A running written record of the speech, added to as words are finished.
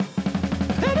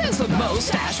the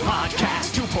Mustache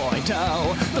Podcast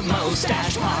 2.0. The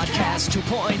Mustache Podcast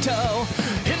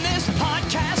 2.0. In this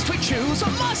podcast, we choose a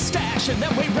mustache and then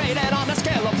we rate it on a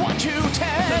scale of 1 to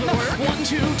 10. 1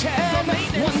 to 10.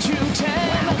 1 to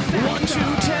 10. 1 to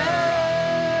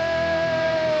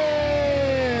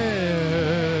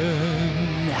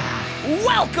 10.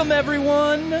 Welcome,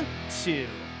 everyone, to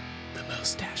the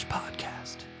Mustache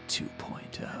Podcast 2.0.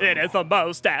 It is the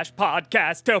Mustache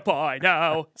Podcast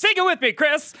 2.0. Sing it with me,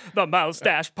 Chris. The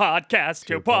Mustache Podcast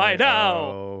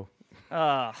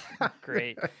 2.0.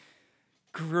 Great.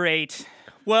 Great.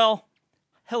 Well,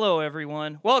 hello,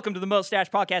 everyone. Welcome to the Mustache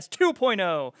Podcast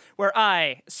 2.0, where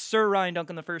I, Sir Ryan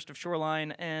Duncan the First of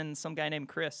Shoreline, and some guy named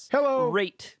Chris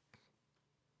rate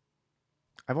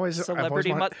I've always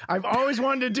celebrity. I've always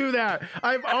wanted to do that.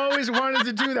 I've always wanted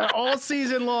to do that all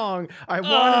season long. I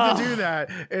wanted to do that,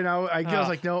 and I was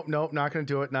like, nope, not going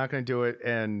to do it, not going to do it.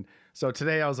 And so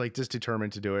today I was like, just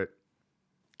determined to do it.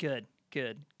 Good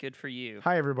for you.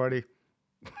 Hi, everybody.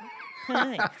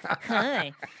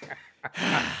 Hi.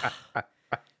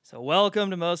 So welcome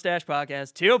to Mustache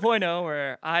Podcast 2.0,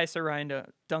 where I, Sir Ryan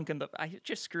Duncan, I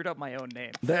just screwed up my own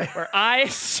name. Where I,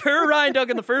 Sir Ryan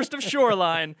Duncan the First of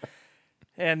Shoreline,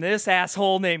 and this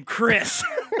asshole named Chris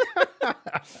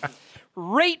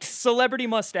rate celebrity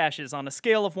mustaches on a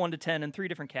scale of 1 to 10 in 3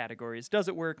 different categories. Does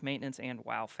it work, maintenance, and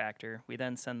wow factor. We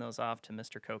then send those off to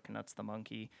Mr. Coconuts the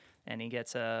monkey, and he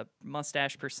gets a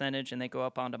mustache percentage, and they go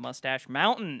up onto Mustache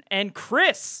Mountain. And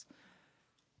Chris,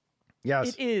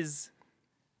 Yes, it is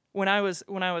when I was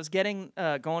getting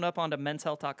going up onto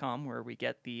menshealth.com, where we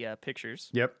get the pictures.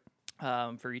 Yep.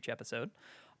 For each episode.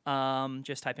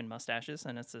 Just type in mustaches,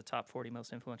 and it's the top 40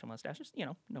 most influential mustaches. You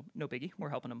know, no biggie. We're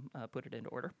helping them put it into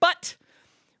order. But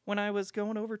when I was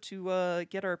going over to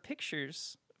get our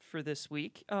pictures for this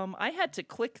week, I had to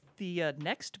click the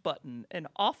next button an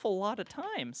awful lot of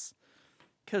times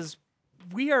because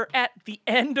we are at the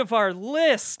end of our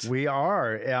list. We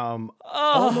are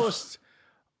almost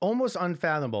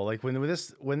unfathomable. Like when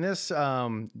this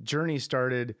journey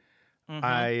started.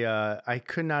 I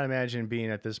could not imagine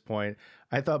being at this point.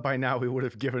 I thought by now we would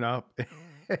have given up.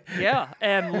 Yeah,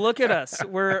 and look at us.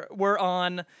 We're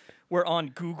on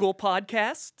Google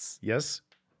Podcasts. Yes.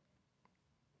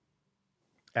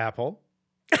 Apple.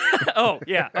 Oh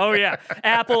yeah.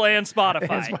 Apple and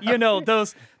Spotify. You know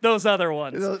those other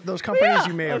ones. Those companies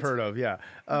you may have heard of. Yeah.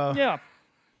 Yeah.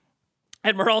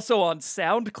 And we're also on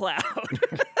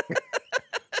SoundCloud.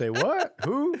 Say what?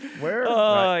 Who? Where?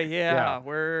 Oh yeah,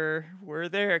 we're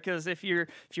there because if you're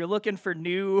looking for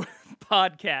new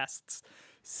podcasts,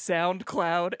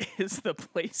 SoundCloud is the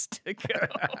place to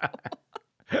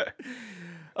go.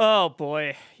 Oh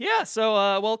boy, yeah. So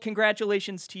well,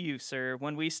 congratulations to you, sir.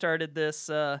 When we started this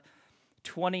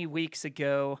 20 weeks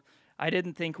ago, I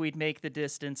didn't think we'd make the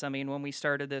distance. I mean, when we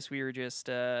started this, we were just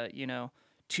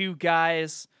 2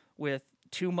 guys with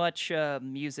too much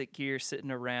music gear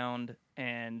sitting around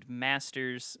and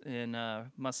masters in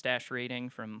mustache rating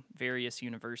from various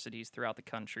universities throughout the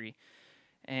country.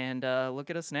 And look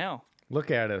at us now. Look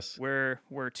at us.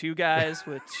 We're 2 guys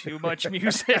with too much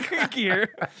music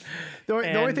gear. The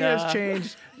only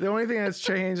thing that's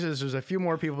changed is there's a few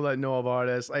more people that know about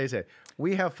us. Like I said,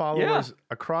 we have followers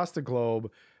across the globe.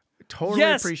 Totally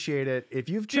appreciate it. If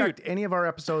you've checked any of our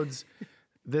episodes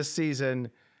this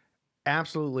season,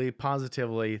 absolutely,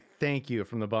 positively, thank you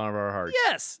from the bottom of our hearts.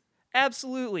 Yes,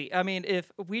 absolutely. I mean,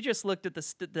 if we just looked at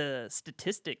the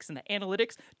statistics and the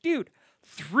analytics, dude,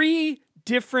 3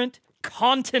 different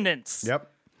continents.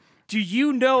 Yep. Do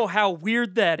you know how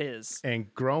weird that is?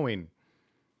 And growing.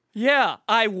 Yeah,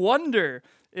 I wonder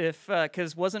if,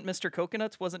 because wasn't Mr.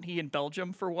 Coconuts, wasn't he in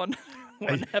Belgium for one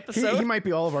episode? He might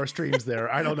be all of our streams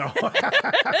there. I don't know.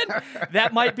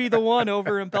 That might be the one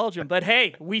over in Belgium. But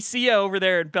hey, we see you over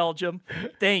there in Belgium.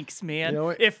 Thanks, man. You know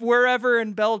if we're ever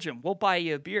in Belgium, we'll buy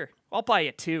you a beer. I'll buy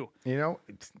you 2.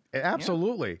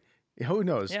 Absolutely. Yeah. Who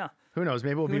knows? Yeah. Who knows?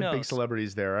 Maybe we'll be big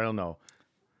celebrities there. I don't know.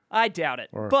 I doubt it.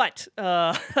 But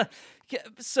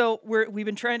so we've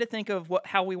been trying to think of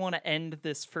how we want to end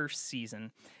this first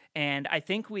season, and I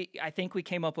think we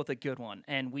came up with a good one,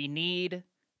 and we need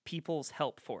people's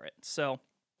help for it. So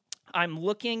I'm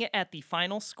looking at the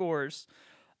final scores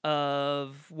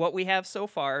of what we have so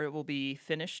far. It will be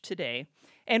finished today,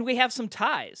 and we have some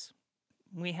ties.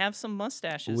 We have some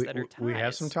mustaches that are ties. We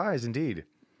have some ties, indeed.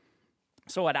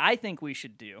 So what I think we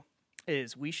should do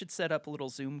is we should set up a little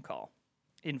Zoom call.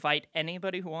 Invite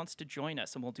anybody who wants to join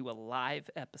us, and we'll do a live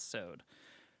episode.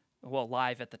 Well,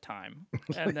 live at the time.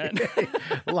 And then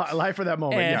live for that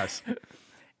moment, yes.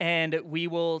 And we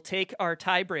will take our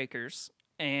tiebreakers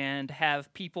and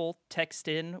have people text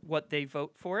in what they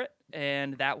vote for it,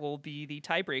 and that will be the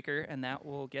tiebreaker, and that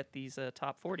will get these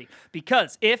top 40.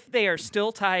 Because if they are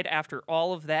still tied after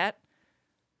all of that,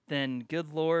 then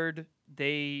good Lord,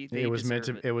 it was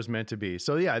meant to be.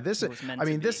 So yeah, this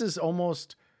is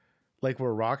almost like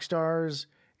we're rock stars,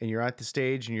 and you're at the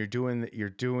stage, and you're doing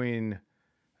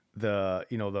the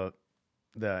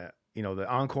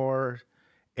encore,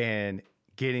 and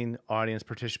getting audience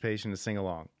participation to sing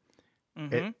along.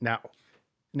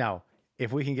 Now,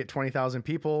 if we can get 20,000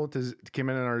 people to come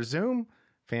in on our Zoom,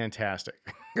 fantastic.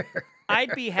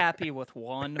 I'd be happy with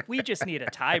one. We just need a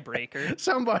tiebreaker.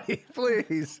 Somebody,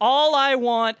 please. All I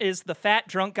want is the fat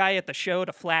drunk guy at the show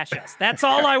to flash us. That's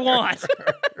all I want.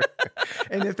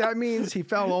 And if that means he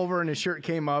fell over and his shirt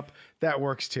came up, that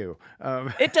works too.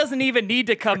 It doesn't even need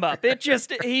to come up.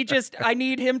 I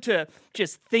need him to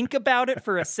just think about it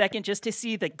for a second, just to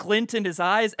see the glint in his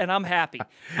eyes, and I'm happy.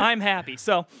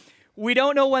 So we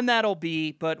don't know when that'll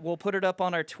be, but we'll put it up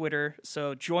on our Twitter.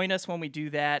 So join us when we do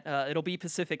that. It'll be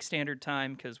Pacific Standard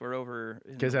Time because we're over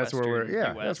in the that's where we're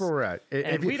US. that's where we're at.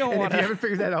 If you haven't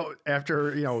figured that out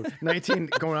after 19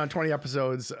 going on 20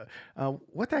 episodes,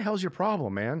 what the hell's your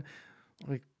problem, man?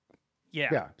 Like,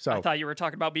 yeah. So I thought you were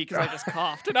talking about me because I just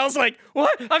coughed, and I was like,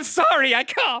 "What? I'm sorry, I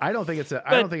coughed." I don't think it's a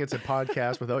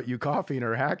podcast without you coughing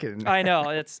or hacking. I know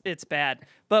it's bad,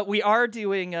 but we are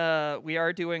doing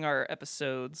our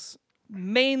episodes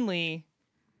mainly,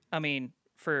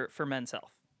 for Men's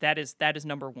Health. That is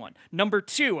number one. Number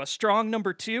two, a strong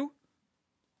number two.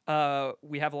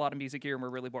 We have a lot of music here, and we're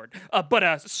really bored. But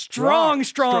a strong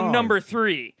number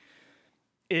three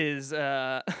is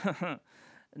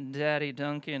Daddy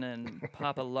Duncan and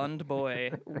Papa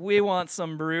Lundboy. We want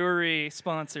some brewery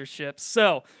sponsorships.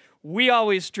 So we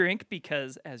always drink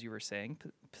because, as you were saying,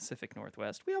 Pacific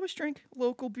Northwest, we always drink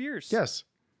local beers. Yes.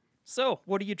 So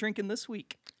what are you drinking this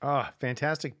week?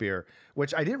 Fantastic beer,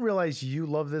 which I didn't realize you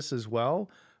love this as well.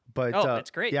 But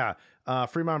it's great. Yeah.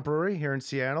 Fremont Brewery here in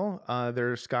Seattle,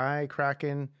 their Sky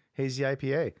Kraken Hazy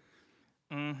IPA.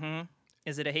 Mm-hmm.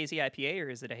 Is it a hazy IPA or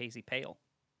is it a hazy pale?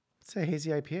 It's a hazy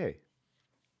IPA.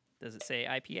 Does it say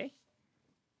IPA?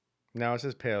 No, it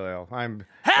says pale ale. I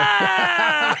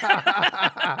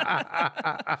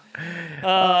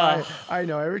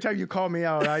know. Every time you call me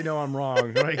out, I know I'm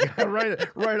wrong. Like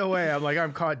right away, I'm like,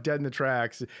 I'm caught dead in the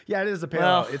tracks. Yeah, it is a pale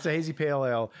ale. It's a hazy pale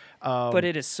ale. But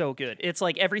it is so good. It's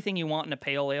like everything you want in a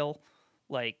pale ale.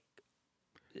 Like,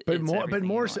 but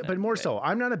more so.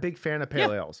 I'm not a big fan of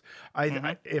pale ales.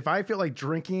 If I feel like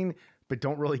drinking, but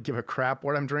don't really give a crap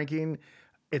what I'm drinking,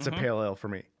 it's a pale ale for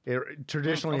me.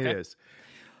 Traditionally, it is.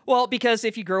 Well, because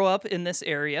if you grow up in this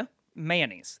area,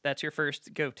 Manny's, that's your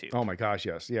first go-to. Oh my gosh,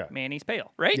 yes, yeah. Manny's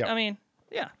Pale, right?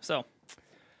 Yeah. So.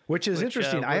 Which is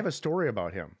interesting. I have a story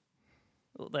about him.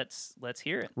 Let's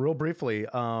hear it. Real briefly,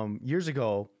 years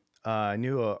ago, I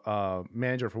knew a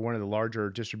manager for one of the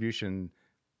larger distribution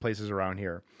places around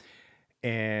here.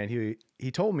 And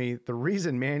he told me the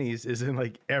reason Manny's is in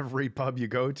like every pub you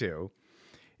go to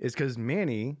is because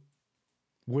Manny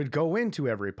would go into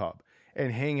every pub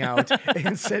and hang out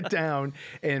and sit down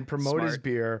and promote his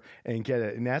beer and get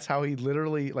it. And that's how he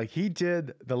literally, he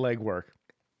did the legwork.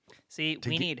 See,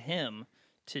 we need him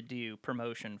to do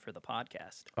promotion for the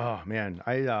podcast. Oh, man.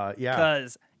 Yeah.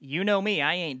 Because you know me,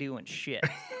 I ain't doing shit.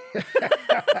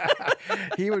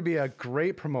 He would be a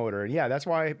great promoter. And yeah, that's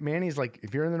why Manny's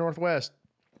if you're in the Northwest,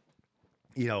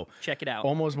 check it out.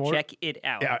 Check it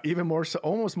out. Yeah, even more so,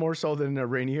 almost more so than a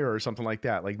Rainier or something like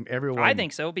that. Like everyone, I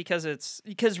think so because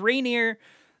Rainier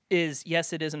is,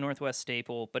 yes, it is a Northwest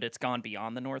staple, but it's gone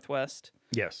beyond the Northwest.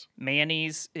 Yes,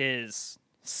 Manny's is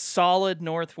solid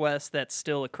Northwest. That's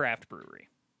still a craft brewery.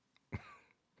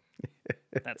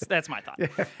 That's my thought.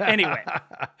 Anyway,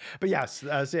 but yes,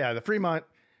 the Fremont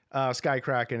Sky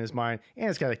Kraken is mine, and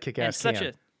it's got a kick-ass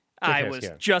can. I was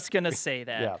just going to say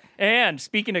that. Yeah. And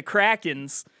speaking of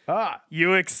Krakens,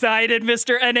 you excited,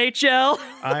 Mr. NHL?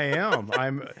 I am.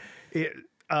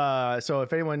 So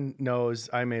if anyone knows,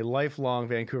 I'm a lifelong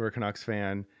Vancouver Canucks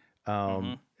fan.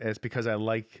 It's because I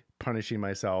like punishing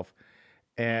myself.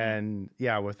 And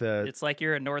yeah, it's like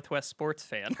you're a Northwest sports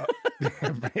fan.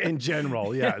 In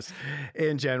general, yes.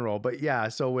 In general. But yeah,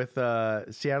 so with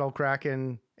Seattle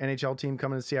Kraken NHL team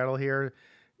coming to Seattle here,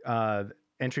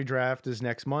 entry draft is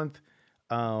next month.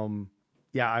 I'm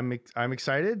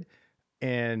excited,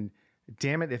 and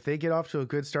damn it, if they get off to a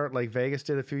good start like Vegas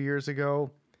did a few years ago,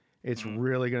 it's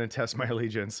really going to test my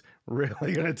allegiance.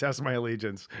 Really going to test my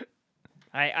allegiance.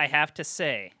 I have to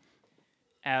say,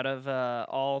 out of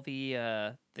all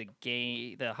the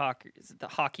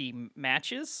hockey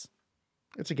matches,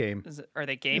 it's a game. Are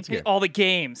they games? All the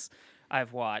games.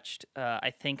 I've watched.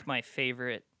 I think my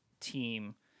favorite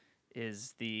team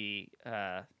is the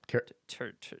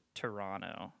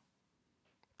Toronto.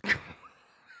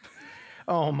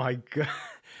 Oh my god!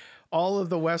 All of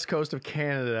the west coast of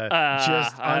Canada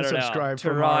just unsubscribed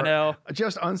from Toronto.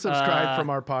 From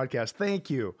our podcast. Thank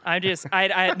you. I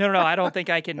I don't think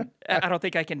I can. I don't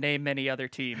think I can name many other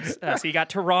teams. So you got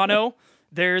Toronto.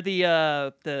 They're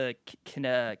the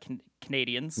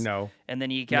Canadians. No. And then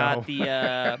you got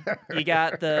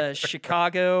the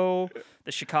Chicago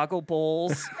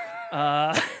Bulls.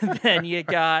 Then you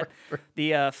got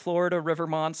the Florida River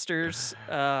Monsters.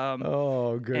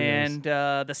 Oh goodness. And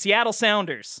the Seattle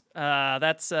Sounders. I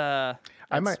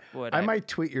might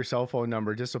tweet your cell phone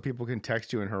number just so people can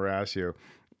text you and harass you.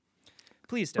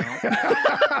 Please don't.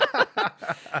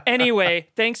 Anyway,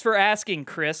 thanks for asking,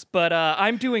 Chris. But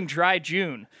I'm doing Dry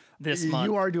June this month.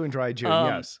 You are doing Dry June,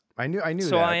 yes. I knew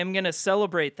so that. I am going to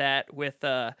celebrate that with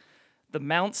the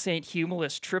Mount St.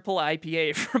 Humulus Triple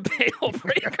IPA from Bale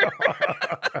Breaker.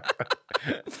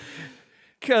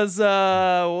 Because,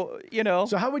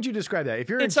 So how would you describe that?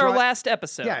 It's our last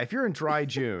episode. Yeah, if you're in Dry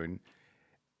June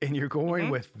and you're going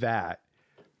with that,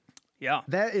 yeah,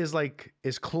 that is like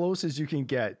as close as you can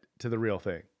get to the real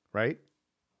thing, right?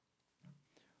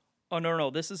 Oh, no.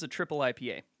 This is a triple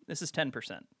IPA. This is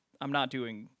 10%. I'm not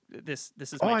doing this.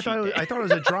 This is my cheat day. I thought it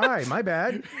was a dry. My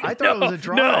bad. I thought it was a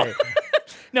dry. No.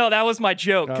 No, that was my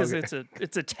joke because Okay.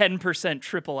 it's a 10%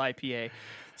 triple IPA.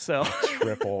 So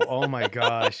Triple. Oh my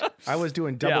gosh. I was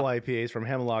doing double IPAs from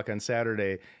Hemlock on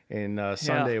Saturday, and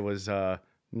Sunday was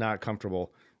not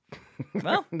comfortable.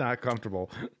 Well, Not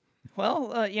comfortable.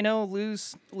 Well,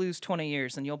 lose 20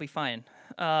 years and you'll be fine.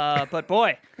 But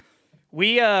boy,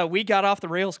 we got off the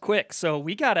rails quick, so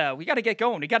we gotta get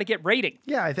going. We gotta get rating.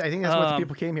 Yeah, I think that's what the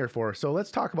people came here for. So let's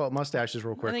talk about mustaches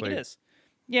real quickly. I think it is.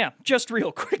 Yeah, just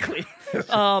real quickly.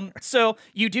 So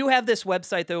you do have this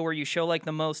website though where you show like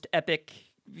the most epic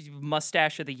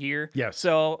mustache of the year. Yes.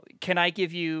 So can I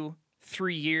give you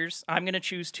 3 years? I'm gonna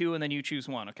choose 2 and then you choose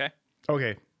 1. Okay.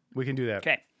 Okay, we can do that.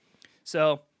 Okay.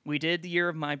 So we did the year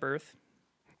of my birth.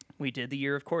 We did the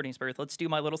year of Courtney's birth. Let's do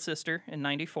my little sister in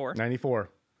 94. 94.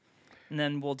 And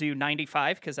then we'll do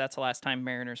 95 because that's the last time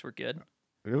Mariners were good.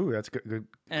 Ooh, that's good.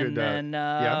 And then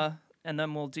yeah. And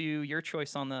then we'll do your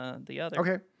choice on the other.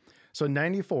 Okay. So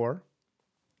 94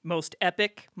 most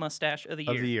epic mustache of the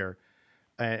year.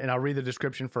 And I'll read the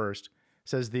description first. It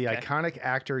says the iconic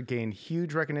actor gained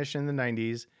huge recognition in the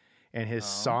 90s, and his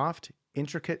soft,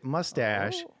 intricate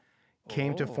mustache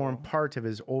came to form part of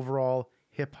his overall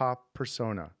hip-hop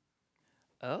persona.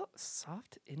 Oh,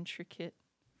 soft, intricate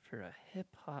for a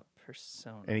hip-hop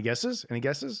persona. Any guesses?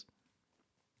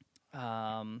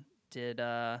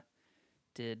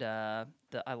 Did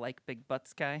the I like big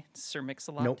butts guy, Sir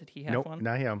Mix-a-Lot, Nope. did he have Nope, one?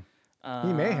 not him.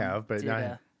 He may have, but not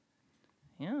him.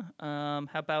 Yeah. How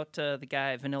about the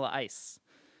guy Vanilla Ice?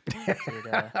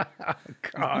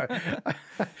 God.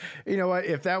 You know what?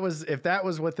 If that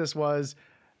was what this was,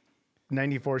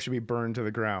 94 should be burned to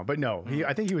the ground. But no,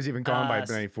 I think he was even gone by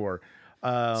 94.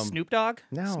 Snoop Dogg?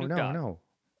 No.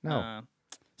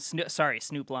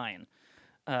 Snoop Lion.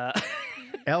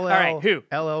 LL, right, who?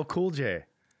 LL Cool J.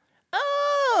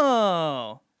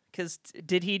 Oh, because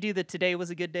did he do the "Today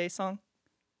Was a Good Day" song?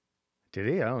 Did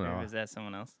he? I don't know. Or was that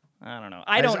someone else? I don't know.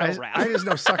 I don't know rap. I just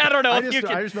know sucker. I don't know. I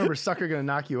just remember "Sucker Gonna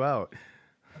Knock You Out."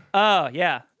 Oh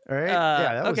yeah. All right.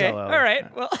 Yeah, that was okay. LL. All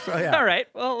right. Well. So, yeah. All right.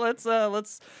 Well,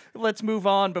 let's move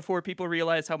on before people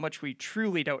realize how much we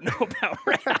truly don't know about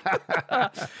rap.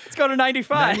 Let's go to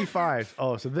 95. 95.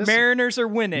 Oh, so this Mariners are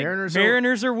winning. Mariners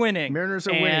are winning. Mariners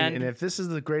are winning. And if this is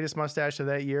the greatest mustache of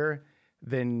that year,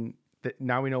 then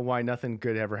now we know why nothing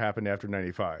good ever happened after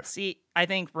 95. See, I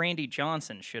think Randy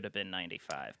Johnson should have been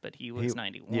 95, but he was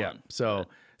 91. Yeah.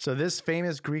 So this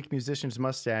famous Greek musician's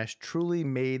mustache truly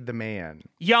made the man.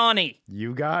 Yanni.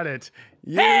 You got it.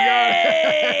 You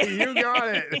got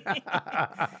it.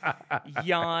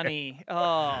 Yanni.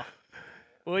 Oh.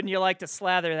 Wouldn't you like to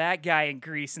slather that guy in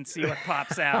grease and see what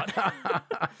pops out?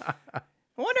 I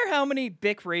wonder how many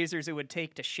Bic razors it would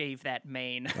take to shave that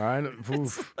mane.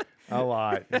 A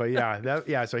lot. But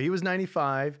yeah, so he was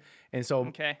 95. And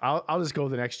so I'll just go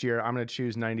the next year. I'm going to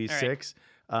choose 96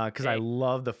 because I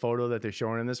love the photo that they're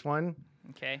showing in this one.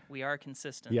 Okay, we are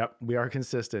consistent. Yep, we are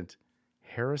consistent.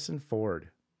 Harrison Ford.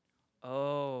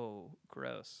 Oh,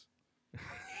 gross.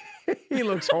 He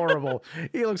looks horrible.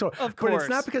 Of course. But it's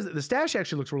not because the stash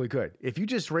actually looks really good. If you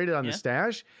just rate it on the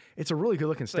stash, it's a really good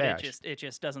looking stash. But it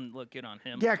just doesn't look good on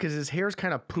him. Yeah, because his hair's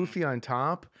kind of poofy on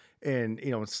top and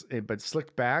but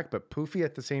slicked back, but poofy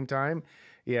at the same time.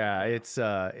 Yeah, it's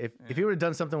if he would have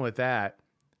done something with that,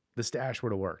 the stash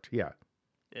would have worked. Yeah.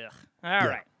 Ugh. All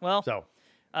right. Well, So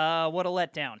what a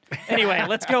letdown. Anyway,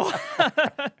 let's go.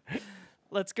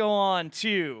 Let's go on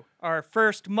to our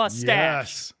first mustache.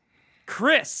 yes.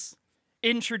 Chris,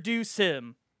 introduce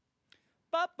him.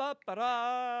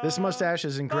 This mustache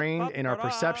is ingrained in our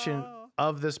perception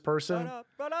of this person,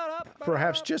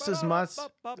 perhaps just as much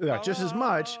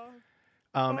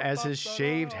as his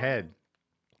shaved head.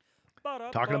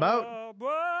 Talking about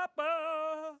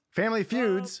Family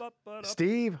Feud's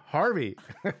Steve Harvey.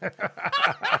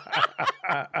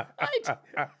 I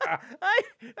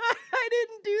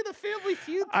didn't do the Family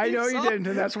Feud. I know you didn't,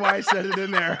 and that's why I said it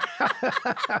in there.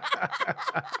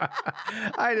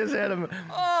 I just had him.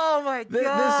 Oh my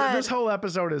god! This whole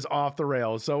episode is off the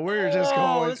rails, so we're just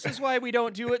going. This is why we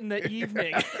don't do it in the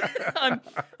evening.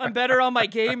 I'm better on my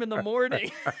game in the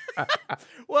morning.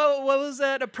 Well, what was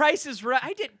that? A Price is Right.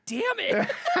 I did. Damn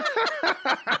it.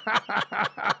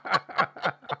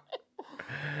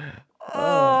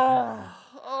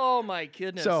 Oh my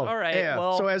goodness. So, all right. yeah.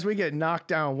 Well, So as we get knocked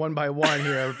down one by one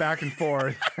here, back and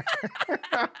forth.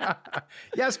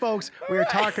 Yes, folks, we are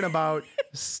talking about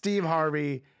Steve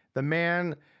Harvey, the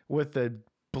man with the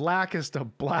blackest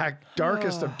of black,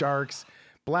 darkest of darks,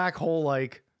 black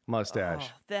hole-like mustache.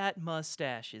 that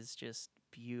mustache is just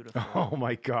beautiful. Oh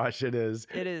my gosh, it is.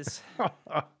 It is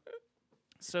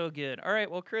so good. All right.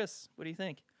 Well, Chris, what do you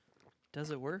think?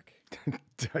 Does it work?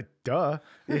 Duh.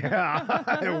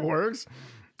 Yeah, it works.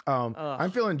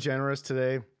 I'm feeling generous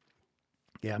today.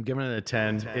 Yeah, I'm giving it a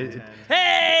 10.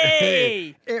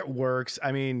 Hey! It works.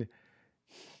 I mean,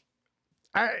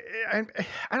 I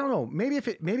don't know. Maybe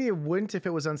it wouldn't if it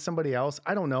was on somebody else.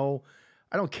 I don't know.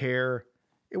 I don't care.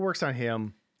 It works on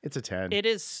him. It's a 10. It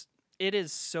is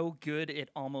so good it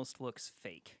almost looks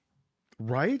fake.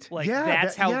 Right? Like yeah,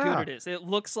 that's how yeah. good it is. It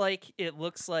looks like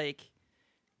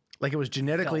like it was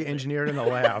genetically velvet. engineered in the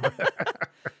lab.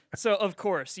 So of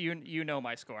course you know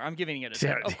my score. I'm giving it a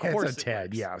 10. Of course it's a 10. it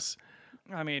works. Yes.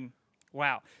 I mean,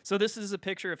 wow. So this is a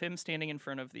picture of him standing in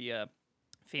front of the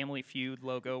Family Feud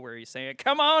logo where he's saying,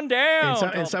 "Come on down."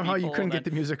 And somehow you people, couldn't and get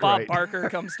the music Bob right. Barker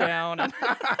comes down. And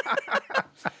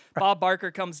Bob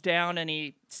Barker comes down and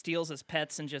he steals his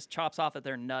pets and just chops off at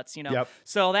their nuts, you know. Yep.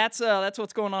 So that's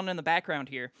what's going on in the background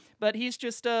here. But he's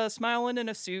just smiling in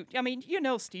a suit. I mean, you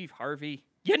know Steve Harvey.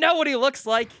 You know what he looks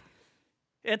like.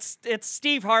 It's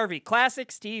Steve Harvey, classic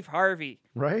Steve Harvey,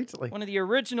 Right? Like, one of the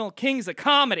original kings of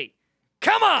comedy.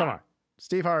 Come on. come on.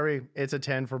 Steve Harvey, it's a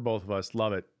 10 for both of us.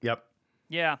 Love it. Yep.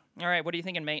 Yeah. All right. What are you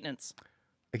thinking maintenance?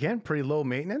 Again, pretty low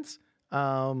maintenance.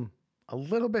 A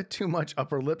little bit too much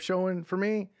upper lip showing for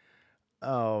me.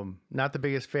 Not the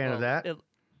biggest fan of that.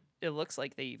 It looks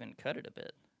like they even cut it a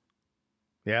bit.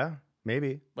 Yeah,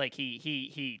 maybe. Like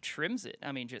he trims it.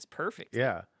 I mean, just perfect.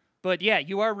 Yeah. But yeah,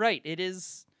 you are right. It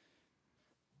is.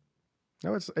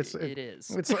 No, it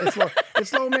is.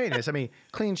 It's low maintenance. I mean,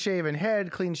 clean shaven head,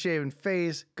 clean shaven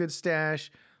face, good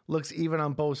stash, looks even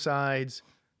on both sides,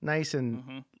 nice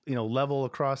and level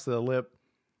across the lip.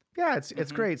 Yeah,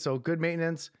 it's great. So good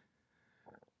maintenance.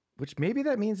 Which maybe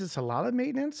that means it's a lot of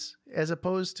maintenance as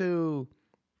opposed to.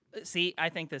 See, I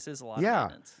think this is a lot of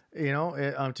maintenance. You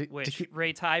know, Which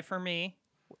rates high for me,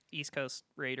 East Coast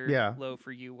Raider. Yeah. Low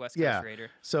for you, West Coast Raider.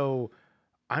 So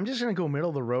I'm just gonna go middle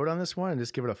of the road on this one and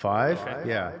just give it a 5. Okay.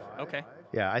 Yeah. Okay.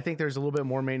 Yeah, I think there's a little bit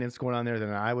more maintenance going on there than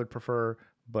I would prefer,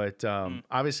 but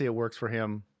obviously it works for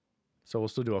him, so we'll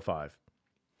still do a 5.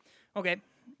 Okay.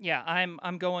 Yeah,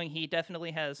 I'm going. He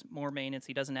definitely has more maintenance.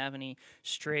 He doesn't have any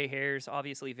stray hairs.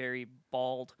 Obviously, very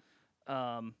bald,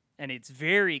 and it's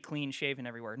very clean shaven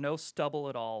everywhere. No stubble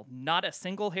at all. Not a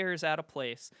single hair is out of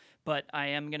place. But I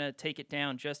am gonna take it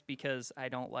down just because I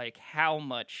don't like how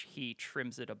much he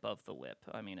trims it above the lip.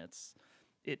 I mean, it's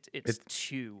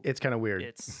too. It's kind of weird.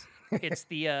 It's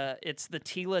the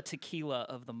Tila tequila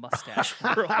of the mustache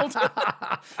world.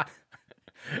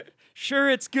 Sure,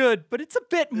 it's good, but it's a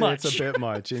bit much. It's a bit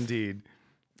much, indeed.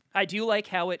 I do like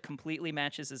how it completely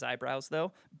matches his eyebrows,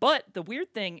 though. But the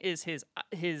weird thing is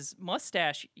his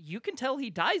mustache, you can tell he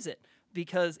dyes it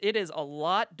because it is a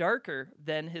lot darker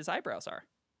than his eyebrows are.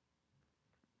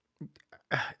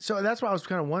 So that's what I was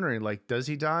kind of wondering. Like, does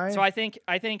he dye? So I think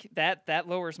that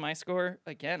lowers my score.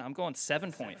 Again, I'm going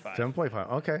 7.5.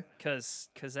 7.5. Okay. Because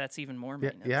that's even more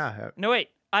maintenance. Yeah. No, wait.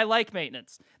 I like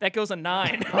maintenance. That goes a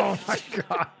 9. Oh my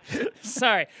God.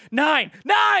 Sorry. 9.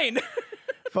 9!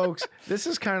 Folks, this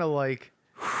is kind of like,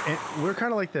 we're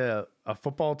kind of like a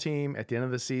football team at the end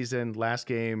of the season, last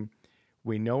game.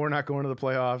 We know we're not going to the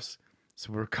playoffs,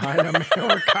 so we're kind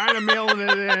of mailing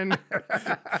it in.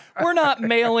 We're not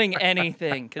mailing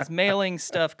anything because mailing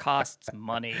stuff costs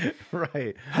money.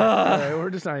 Right. All right.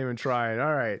 We're just not even trying.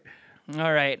 All right.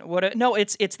 All right. No,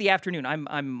 it's the afternoon.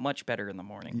 I'm much better in the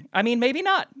morning. I mean, maybe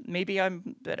not. Maybe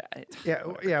I'm better.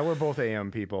 Yeah, we're both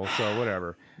AM people, so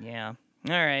whatever. Yeah.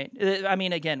 All right. I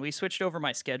mean, again, we switched over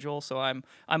my schedule, so I'm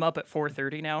up at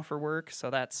 4:30 now for work. So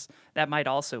that might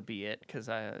also be it, because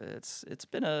it's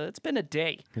been a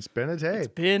day. It's been a day. It's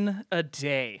been a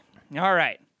day. All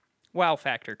right. Wow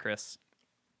factor, Chris.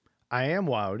 I am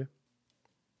wowed,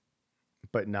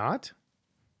 but not.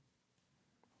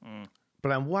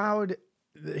 But I'm wowed.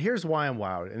 Here's why I'm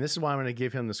wowed, and this is why I'm going to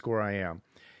give him the score I am.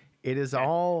 It is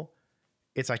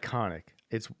it's iconic.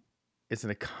 It's an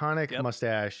iconic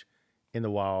mustache in the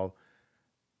wild.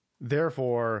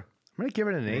 Therefore, I'm going to give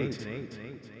it an 8.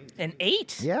 An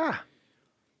 8? Yeah.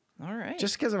 All right.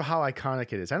 Just because of how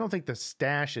iconic it is. I don't think the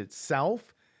stash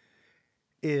itself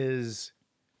is,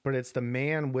 but it's the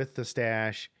man with the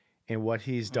stash and what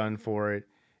he's done for it.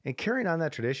 And carrying on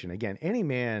that tradition. Again, any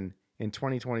man in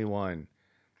 2021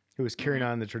 who is carrying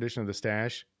on the tradition of the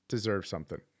stash deserves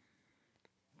something.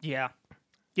 Yeah.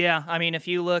 Yeah. I mean, if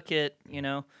you look at,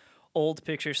 old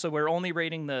pictures, so we're only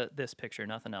rating this picture,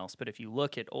 nothing else. But if you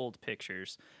look at old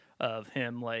pictures of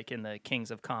him, like in the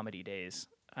Kings of Comedy days,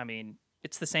 I mean,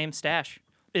 it's the same stash.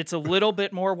 It's a little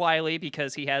bit more wily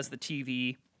because he has the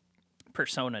TV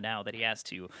persona now that he has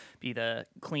to be the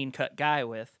clean-cut guy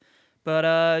with.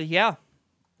 But, yeah.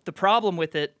 The problem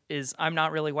with it is I'm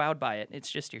not really wowed by it.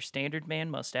 It's just your standard man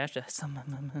mustache.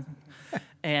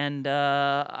 And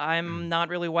I'm not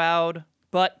really wowed,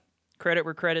 but credit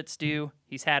where credit's due.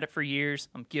 He's had it for years.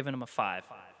 I'm giving him a 5.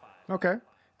 Okay.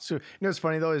 So, what's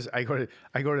funny though is I go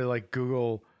to like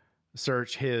Google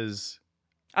search his.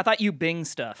 I thought you Bing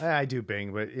stuff. I do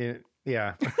Bing, but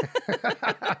yeah.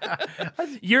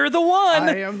 You're the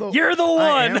one. You're the one.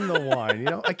 I am the one.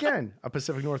 Again, a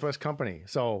Pacific Northwest company.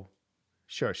 So.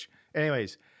 Shush.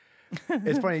 Anyways,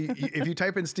 it's funny. If you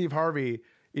type in Steve Harvey,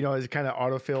 it kind of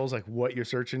autofills like what you're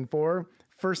searching for.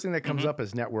 First thing that comes up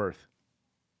is net worth.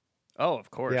 Oh,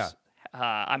 of course. Yeah.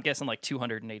 I'm guessing like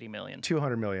 280 million.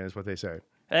 200 million is what they say.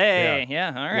 Hey,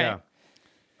 yeah, all right.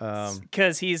 Yeah.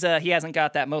 Because he hasn't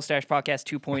got that Mustache Podcast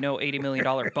 2.0 $80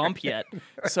 million bump yet.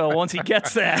 So once he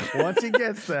gets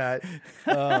that.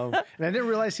 And I didn't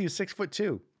realize he was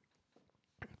 6'2".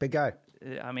 Big guy.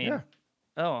 I mean. Yeah.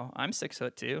 Oh, I'm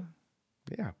 6'2".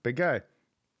 Yeah, big guy.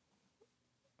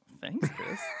 Thanks,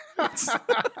 Chris.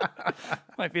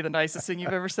 Might be the nicest thing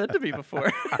you've ever said to me before.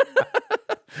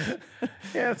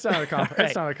 Yeah, it's not a compliment. Right.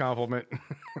 It's not a compliment.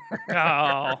 Oh,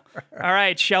 all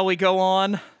right. Shall we go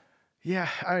on? Yeah,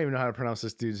 I don't even know how to pronounce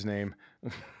this dude's name.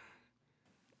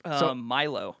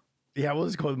 Milo. Yeah, we'll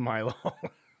just go with Milo.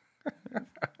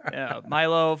 Yeah,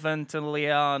 Milo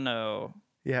Ventiliano.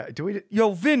 Yeah, do we?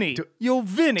 Yo, Vinny. Yo,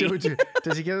 Vinny.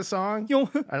 Does he get a song?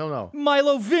 I don't know.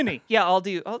 Milo Vinny. Yeah, I'll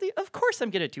do. Of course, I'm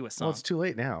gonna do a song. Well, it's too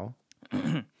late now.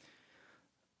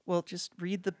 Well, just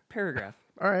read the paragraph.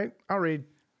 All right, I'll read.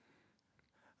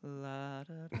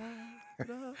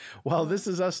 While This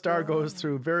Is Us star goes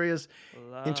through various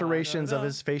iterations of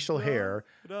his facial hair,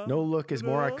 no look is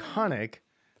more iconic,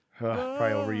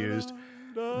 probably overused,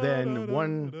 than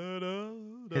one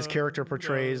his character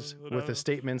portrays with a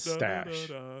statement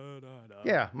stash.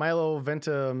 Yeah, Milo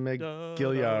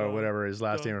Ventimiglia or whatever his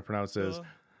last name is pronounced is.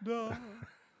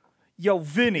 Yo,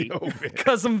 Vinny.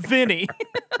 Because I'm Vinny.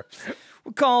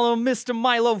 We'll call him Mr.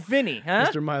 Milo Vinny, huh?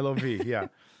 Mr. Milo V, yeah.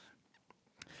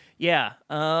 Yeah.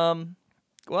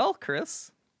 Well,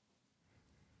 Chris,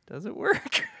 does it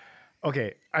work?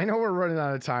 Okay, I know we're running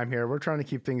out of time here. We're trying to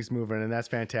keep things moving, and that's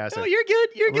fantastic. No, you're good.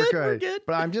 We're good.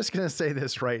 But I'm just going to say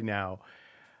this right now.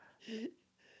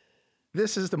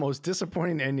 This is the most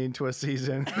disappointing ending to a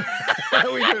season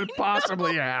that we could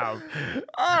possibly have.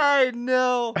 I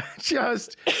know.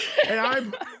 And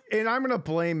I'm going to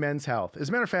blame Men's Health. As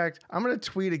a matter of fact, I'm going to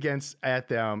tweet at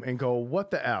them and go,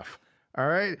 what the F? All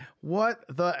right? What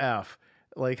the F?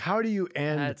 Like, how do you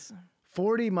end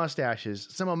 40 mustaches,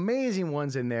 some amazing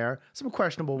ones in there, some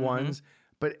questionable ones,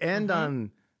 but end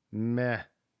on meh.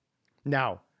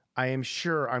 Now, I am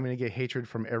sure I'm going to get hatred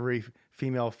from every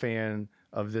female fan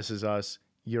of This Is Us.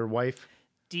 Your wife.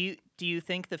 Do you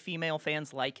think the female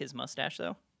fans like his mustache,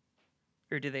 though?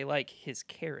 Or do they like his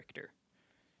character?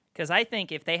 Because I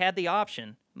think if they had the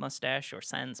option, mustache or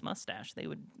sans mustache, they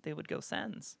would go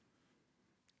sans.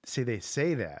 See, they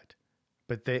say that,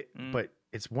 but but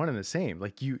it's one and the same.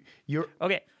 Like you're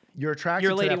okay. You're attracted.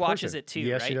 Your lady to that watches person. it too.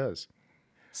 Yes, right? she does.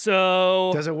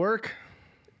 So does it work?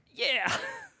 Yeah,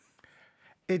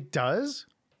 it does.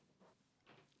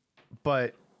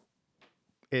 But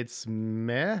it's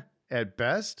meh at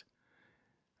best.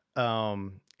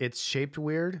 It's shaped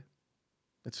weird.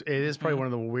 It is probably one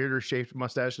of the weirder shaped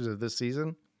mustaches of this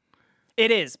season. It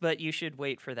is, but you should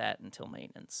wait for that until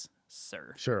maintenance,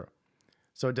 sir. Sure.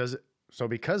 So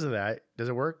because of that, does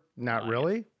it work? Not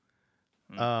really.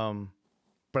 Yeah.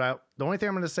 But the only thing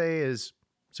I'm going to say is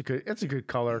it's a good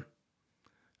color.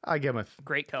 I give him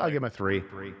great color. I'll give him a 3.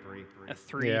 A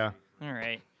 3. Yeah. All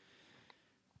right.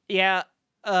 Yeah.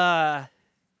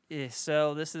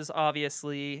 So this is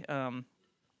obviously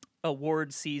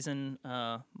award season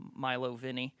Milo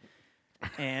Vinny.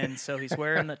 And so he's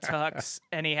wearing the tux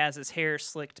and he has his hair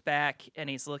slicked back and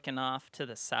he's looking off to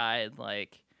the side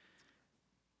like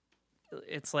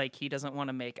it's like he doesn't want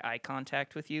to make eye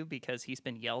contact with you because he's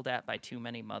been yelled at by too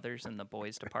many mothers in the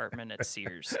boys department at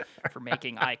Sears for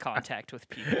making eye contact with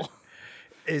people.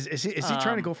 Is he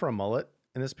trying to go for a mullet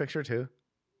in this picture too?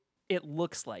 It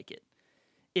looks like it.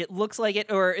 It looks like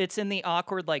it, or it's in the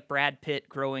awkward, like Brad Pitt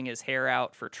growing his hair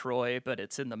out for Troy, but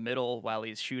it's in the middle while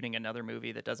he's shooting another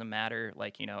movie that doesn't matter,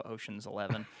 like, Ocean's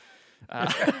 11.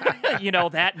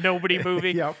 That nobody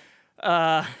movie. Yep.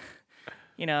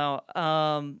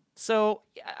 So,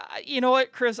 you know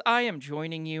what, Chris? I am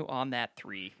joining you on that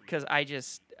 3 because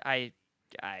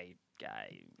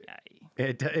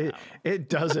It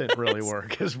doesn't really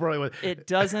work. It's probably what it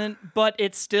doesn't, but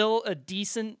it's still a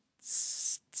decent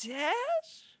stash.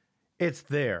 It's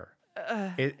there.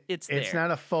 It's there. It's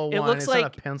not a full one. It's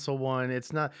not a pencil one.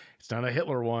 It's not a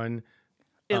Hitler one.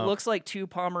 It looks like 2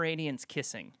 Pomeranians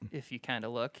kissing. If you kind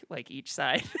of look, like each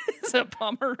side is a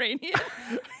Pomeranian.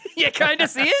 You kind of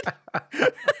see it.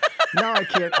 Now I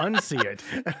can't unsee it.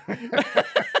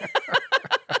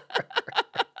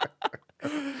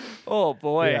 Oh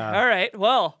boy! Yeah. All right.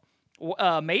 Well,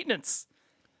 maintenance.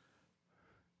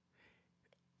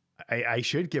 I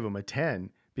should give him a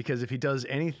 10 because if he does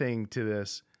anything to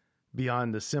this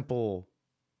beyond the simplest,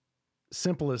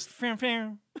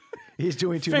 he's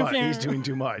doing too much. He's doing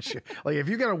too much. Like if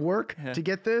you got to work to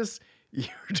get this, you're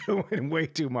doing way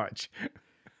too much.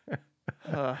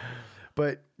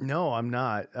 But no, I'm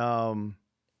not.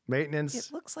 Maintenance.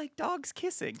 It looks like dogs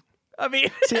kissing. I mean,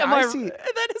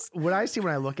 what I see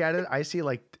when I look at it, I see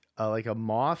like a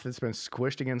moth that's been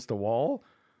squished against the wall.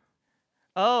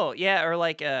 Oh yeah, or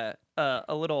like a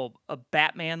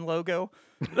Batman logo,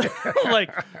 like.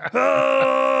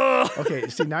 Oh! Okay,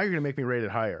 see now you're gonna make me rate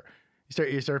it higher.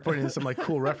 You start putting in some like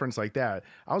cool reference like that.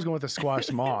 I was going with the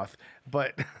squashed moth,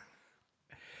 but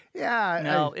yeah,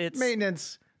 no, it's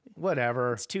maintenance.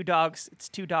 Whatever. It's 2 dogs. It's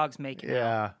 2 dogs making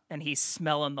out, and he's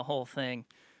smelling the whole thing.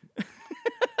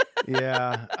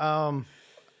 Yeah.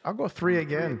 I'll go 3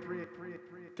 again.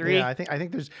 3. Yeah, I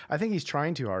think he's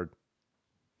trying too hard.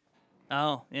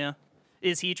 Oh, yeah.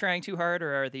 Is he trying too hard,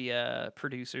 or are the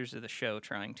producers of the show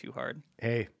trying too hard?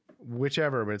 Hey,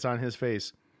 whichever, but it's on his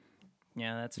face.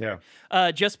 Yeah, that's fair.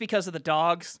 Yeah. Just because of the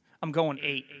dogs, I'm going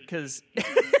 8 because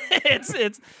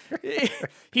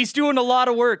he's doing a lot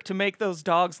of work to make those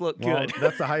dogs look good.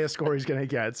 That's the highest score he's gonna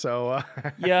get. So.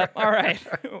 Yep. All right.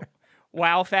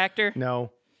 Wow factor?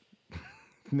 No.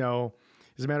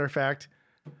 As a matter of fact,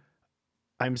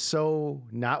 I'm so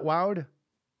not wowed.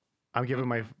 I'm giving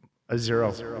a 0.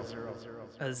 A 0.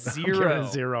 I'm giving a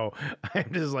 0.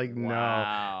 I'm just like,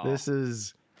 wow. No. This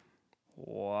is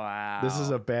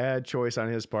a bad choice on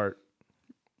his part.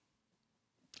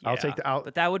 Yeah, I'll take the out.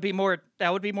 But that would be more.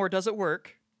 Does it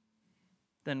work?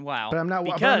 Than wow. But I'm not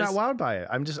wowed by it.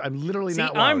 I'm literally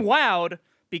not wowed. I'm wowed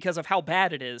because of how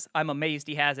bad it is. I'm amazed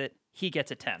he has it. He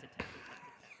gets a 10.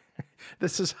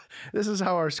 This is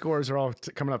how our scores are all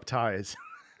coming up ties.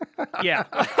 Yeah.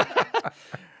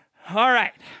 All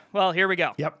right. Well, here we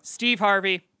go. Yep. Steve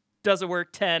Harvey, does it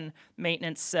work? 10.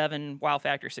 Maintenance 7. Wow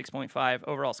factor 6.5.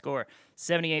 Overall score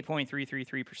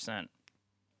 78.333%.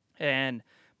 And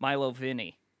Milo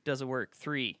Vinny, does it work?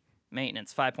 3.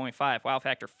 Maintenance 5.5. Wow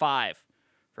factor 5.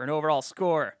 For an overall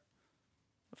score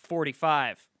of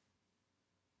 45.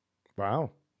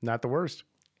 Wow. Not the worst.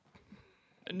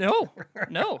 No.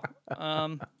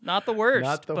 Not the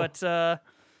worst, but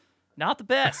not the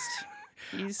best.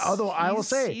 Although I will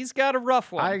say he's got a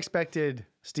rough one. I expected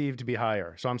Steve to be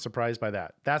higher, so I'm surprised by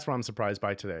that. That's what I'm surprised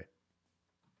by today.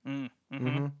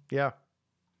 Yeah.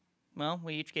 Well,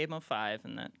 we each gave him a 5,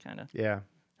 and that kind of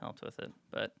helped with it.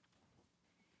 But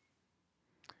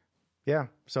yeah,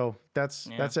 so that's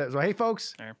it. So hey,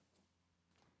 folks,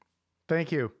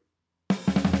 thank you.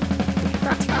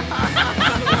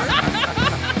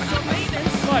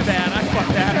 My bad. I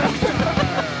fucked that up.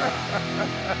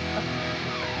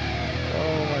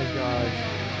 Oh my gosh.